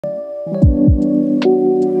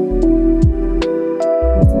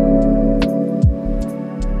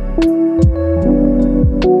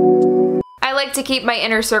like to keep my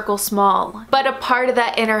inner circle small, but a part of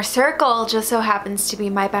that inner circle just so happens to be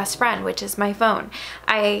my best friend, which is my phone.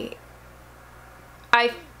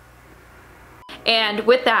 And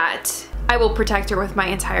with that, I will protect her with my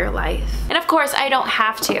entire life. And of course, I don't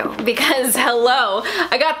have to, because hello,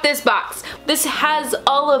 I got this box. This has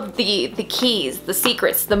all of the keys, the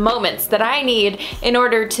secrets, the moments that I need in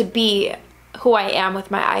order to be who I am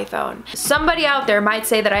with my iPhone. Somebody out there might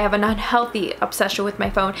say that I have an unhealthy obsession with my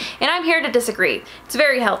phone, and I'm here to disagree. It's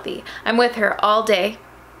very healthy. I'm with her all day,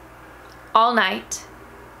 all night,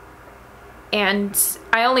 and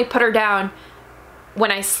I only put her down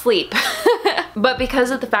when I sleep. But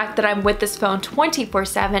because of the fact that I'm with this phone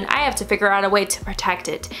 24/7, I have to figure out a way to protect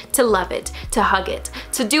it, to love it, to hug it,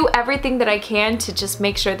 to do everything that I can to just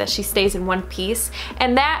make sure that she stays in one piece.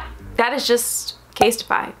 And that is just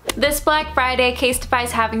Casetify. This Black Friday, Casetify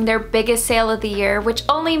is having their biggest sale of the year, which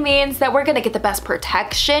only means that we're gonna get the best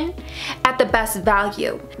protection at the best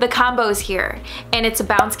value. The combo is here, and it's a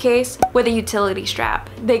bounce case with a utility strap.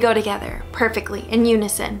 They go together perfectly in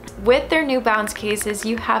unison. With their new bounce cases,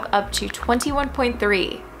 you have up to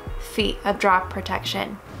 21.3 feet of drop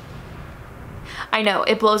protection. I know,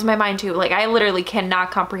 it blows my mind too. Like, I literally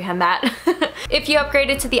cannot comprehend that. If you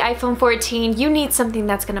upgraded to the iPhone 14, you need something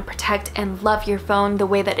that's gonna protect and love your phone the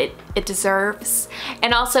way that it deserves.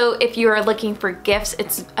 And also, if you are looking for gifts,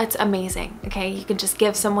 it's amazing, okay? You can just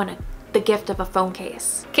give someone the gift of a phone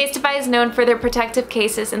case. Casetify is known for their protective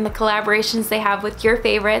cases and the collaborations they have with your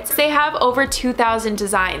favorites. They have over 2,000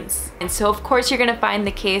 designs, and so of course you're gonna find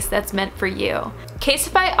the case that's meant for you.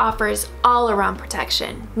 Casetify offers all-around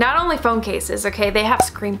protection. Not only phone cases, okay? They have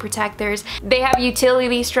screen protectors, they have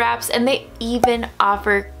utility straps, and they even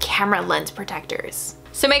offer camera lens protectors.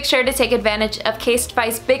 So make sure to take advantage of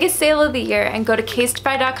Casetify's biggest sale of the year and go to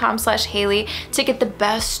casetify.com/Hailey to get the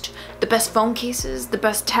best phone cases, the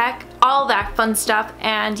best tech, all that fun stuff.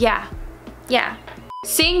 And yeah.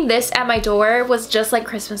 Seeing this at my door was just like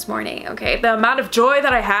Christmas morning, okay? The amount of joy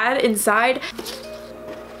that I had inside.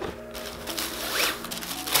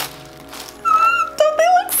 Don't they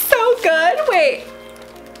look so good? Wait.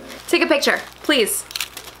 Take a picture, please.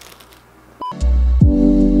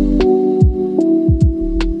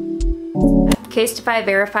 Casetify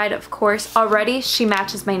verified, of course. Already, she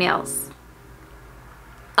matches my nails.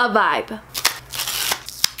 A vibe.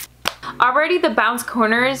 Already the bounce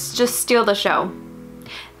corners just steal the show.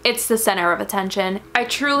 It's the center of attention. I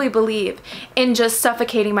truly believe in just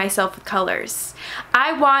suffocating myself with colors.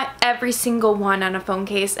 I want every single one on a phone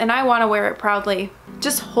case, and I want to wear it proudly.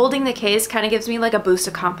 Just holding the case kind of gives me like a boost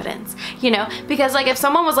of confidence, you know? Because like if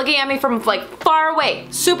someone was looking at me from like far away,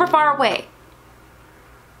 super far away,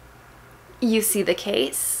 you see the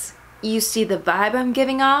case, you see the vibe I'm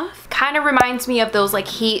giving off. Kind of reminds me of those like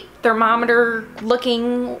heat thermometer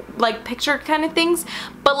looking like picture kind of things,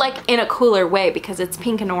 but like in a cooler way because it's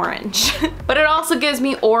pink and orange. But it also gives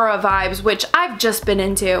me aura vibes, which I've just been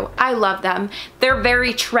into. I love them. They're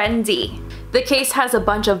very trendy. The case has a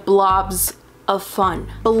bunch of blobs of fun.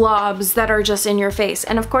 Blobs that are just in your face.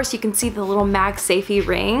 And of course you can see the little MagSafe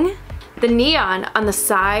ring. The neon on the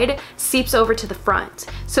side seeps over to the front.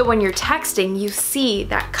 So when you're texting, you see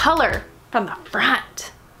that color from the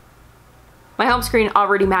front. My home screen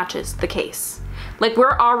already matches the case. Like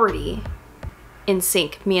we're already in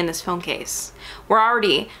sync, me and this phone case. We're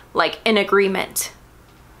already like in agreement.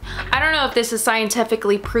 I don't know if this is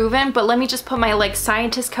scientifically proven, but let me just put my like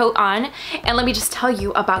scientist coat on and let me just tell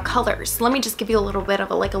you about colors. Let me just give you a little bit of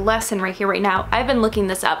a lesson right here, right now. I've been looking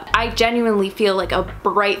this up. I genuinely feel like a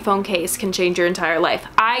bright phone case can change your entire life.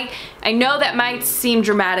 I know that might seem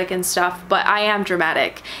dramatic and stuff, but I am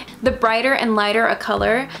dramatic. The brighter and lighter a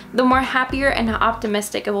color, the more happier and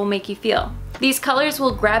optimistic it will make you feel. These colors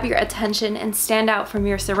will grab your attention and stand out from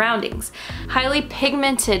your surroundings. Highly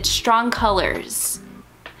pigmented, strong colors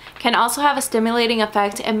can also have a stimulating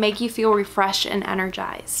effect and make you feel refreshed and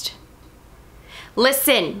energized.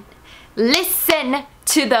 Listen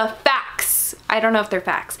to the facts. I don't know if they're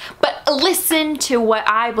facts, but listen to what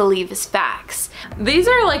I believe is facts. These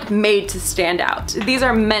are like made to stand out. These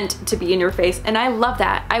are meant to be in your face, and I love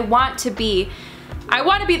that. I want to be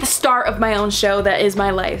the star of my own show that is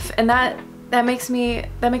my life, and that makes me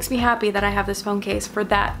happy that I have this phone case for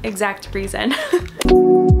that exact reason.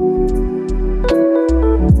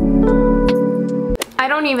 I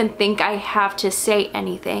don't even think I have to say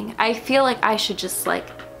anything. I feel like I should just like...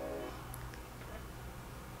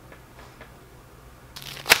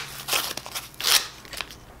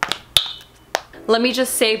 Let me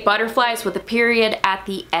just say butterflies with a period at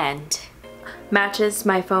the end. matches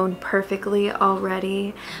my phone perfectly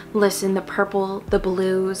already. Listen, the purple, the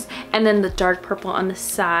blues, and then the dark purple on the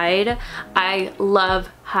side. I love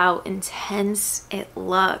how intense it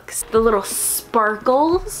looks. The little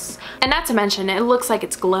sparkles. And not to mention, it looks like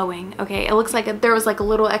it's glowing, okay? It looks like there was like a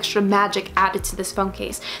little extra magic added to this phone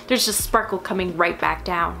case. There's just sparkle coming right back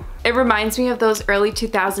down. It reminds me of those early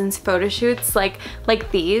 2000s photo shoots, like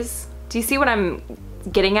these. Do you see what I'm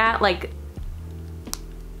getting at? Like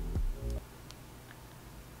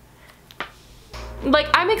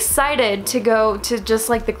I'm excited to go to just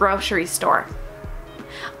like the grocery store.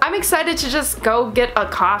 I'm excited to just go get a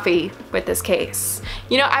coffee with this case.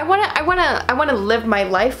 You know, I wanna live my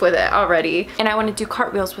life with it already, and I wanna do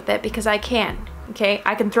cartwheels with it because I can, okay?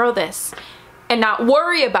 I can throw this and not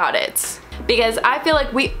worry about it, because I feel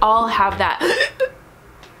like we all have that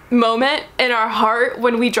moment in our heart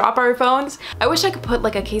when we drop our phones. I wish I could put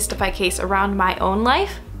like a Casetify case around my own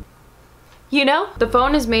life. You know? The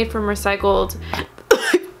phone is made from recycled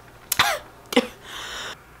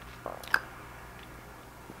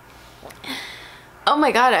oh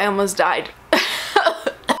my god, I almost died.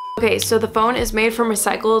 Okay, so the phone is made from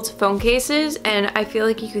recycled phone cases, and I feel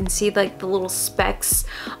like you can see like the little specks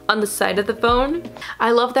on the side of the phone.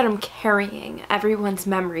 I love that I'm carrying everyone's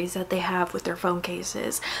memories that they have with their phone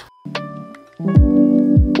cases.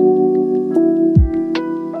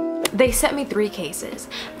 They sent me 3 cases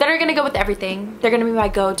that are gonna go with everything. They're gonna be my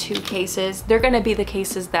go-to cases. They're gonna be the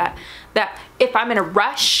cases that if I'm in a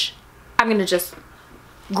rush, I'm gonna just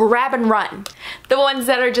grab and run. The ones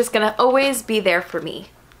that are just gonna always be there for me,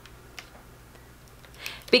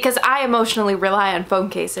 because I emotionally rely on phone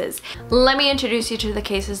cases. Let me introduce you to the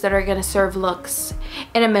cases that are gonna serve looks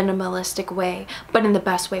in a minimalistic way, but in the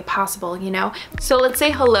best way possible, you know? So let's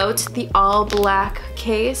say hello to the all black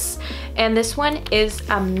case. And this one is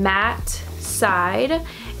a matte side,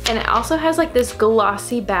 and it also has like this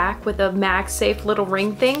glossy back with a MagSafe little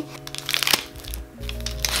ring thing.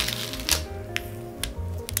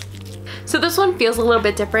 So this one feels a little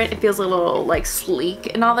bit different. It feels a little like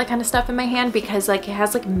sleek and all that kind of stuff in my hand, because like it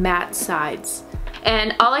has like matte sides.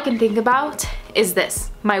 And all I can think about is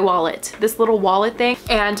this, my wallet, this little wallet thing.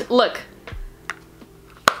 And look,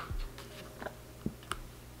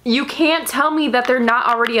 you can't tell me that they're not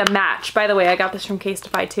already a match. By the way, I got this from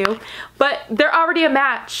Casetify too, but they're already a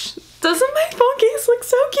match. Doesn't my phone case look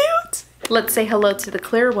so cute? Let's say hello to the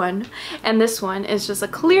clear one. And this one is just a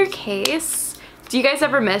clear case. Do you guys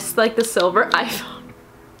ever miss like the silver iPhone?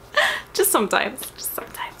 Just sometimes,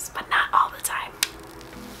 but not all the time.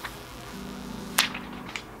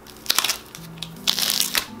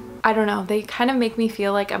 I don't know, they kind of make me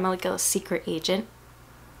feel like I'm like a secret agent.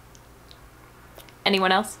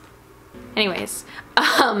 Anyone else? Anyways,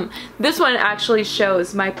 this one actually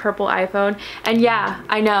shows my purple iPhone, and yeah,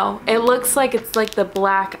 I know, it looks like it's like the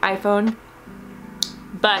black iPhone,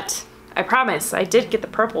 but I promise I did get the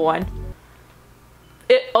purple one.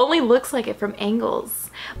 It only looks like it from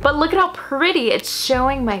angles, but look at how pretty it's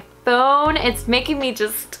showing my phone. It's making me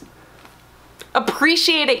just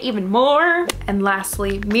appreciate it even more. And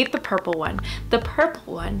lastly, meet the purple one. The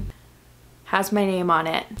purple one has my name on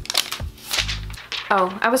it.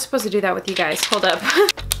 Oh, I was supposed to do that with you guys. Hold up.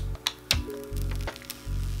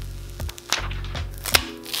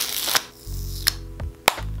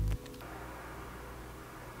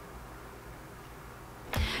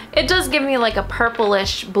 It does give me like a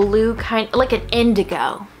purplish blue kind, like an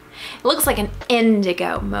indigo. It looks like an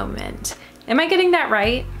indigo moment. Am I getting that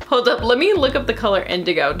right? Hold up, let me look up the color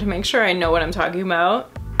indigo to make sure I know what I'm talking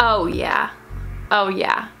about. Oh yeah,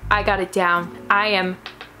 I got it down.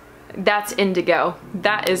 That's indigo.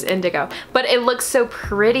 That is indigo. But it looks so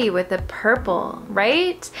pretty with the purple,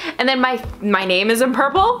 right? And then my name is in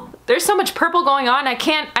purple. There's so much purple going on.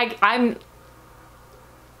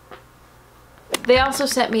 They also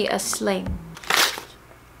sent me a sling.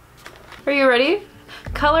 Are you ready?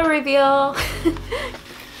 Color reveal.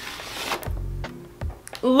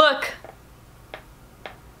 Look.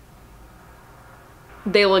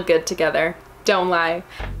 They look good together. Don't lie.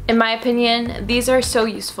 In my opinion, these are so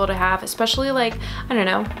useful to have, especially like, I don't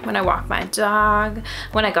know, when I walk my dog,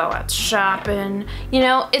 when I go out shopping. You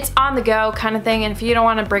know, it's on the go kind of thing, and if you don't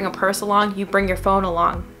want to bring a purse along, you bring your phone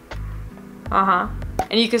along.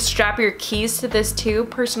 And you can strap your keys to this too.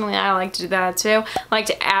 Personally, I like to do that too. I like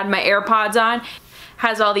to add my AirPods on.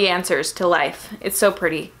 Has all the answers to life. It's so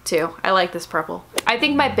pretty too. I like this purple. I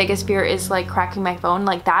think my biggest fear is like cracking my phone.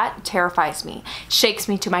 Like that terrifies me, shakes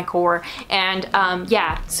me to my core. And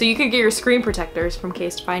yeah, so you could get your screen protectors from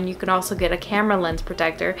Casetify, and you can also get a camera lens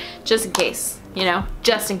protector just in case, you know,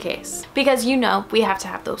 just in case. Because you know, we have to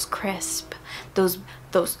have those crisp, those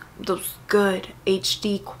those good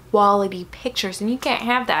HD quality pictures, and you can't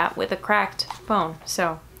have that with a cracked phone.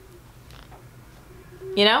 So,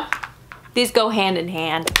 you know, these go hand in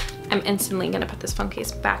hand. I'm instantly gonna put this phone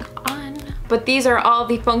case back on. But these are all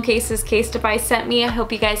the phone cases Casetify sent me. I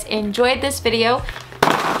hope you guys enjoyed this video.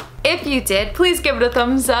 If you did, please give it a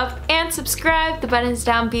thumbs up and subscribe. The button's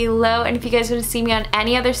down below. And if you guys want to see me on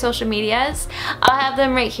any other social medias, I'll have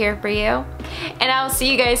them right here for you. And I'll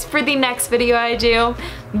see you guys for the next video I do.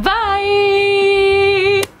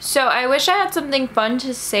 Bye! So I wish I had something fun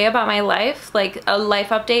to say about my life, like a life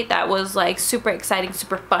update that was like super exciting,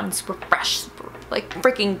 super fun, super fresh, super like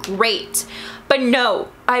freaking great. But no,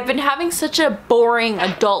 I've been having such a boring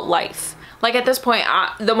adult life. Like at this point,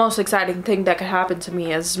 the most exciting thing that could happen to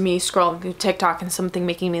me is me scrolling through TikTok and something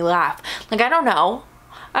making me laugh. Like, I don't know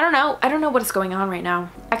what is going on right now.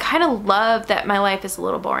 I kind of love that my life is a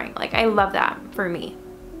little boring. Like, I love that for me.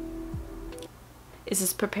 Is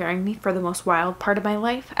this preparing me for the most wild part of my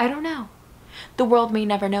life? I don't know. The world may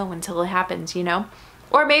never know until it happens, you know?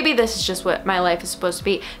 Or maybe this is just what my life is supposed to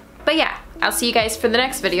be. But yeah, I'll see you guys for the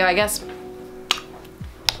next video, I guess.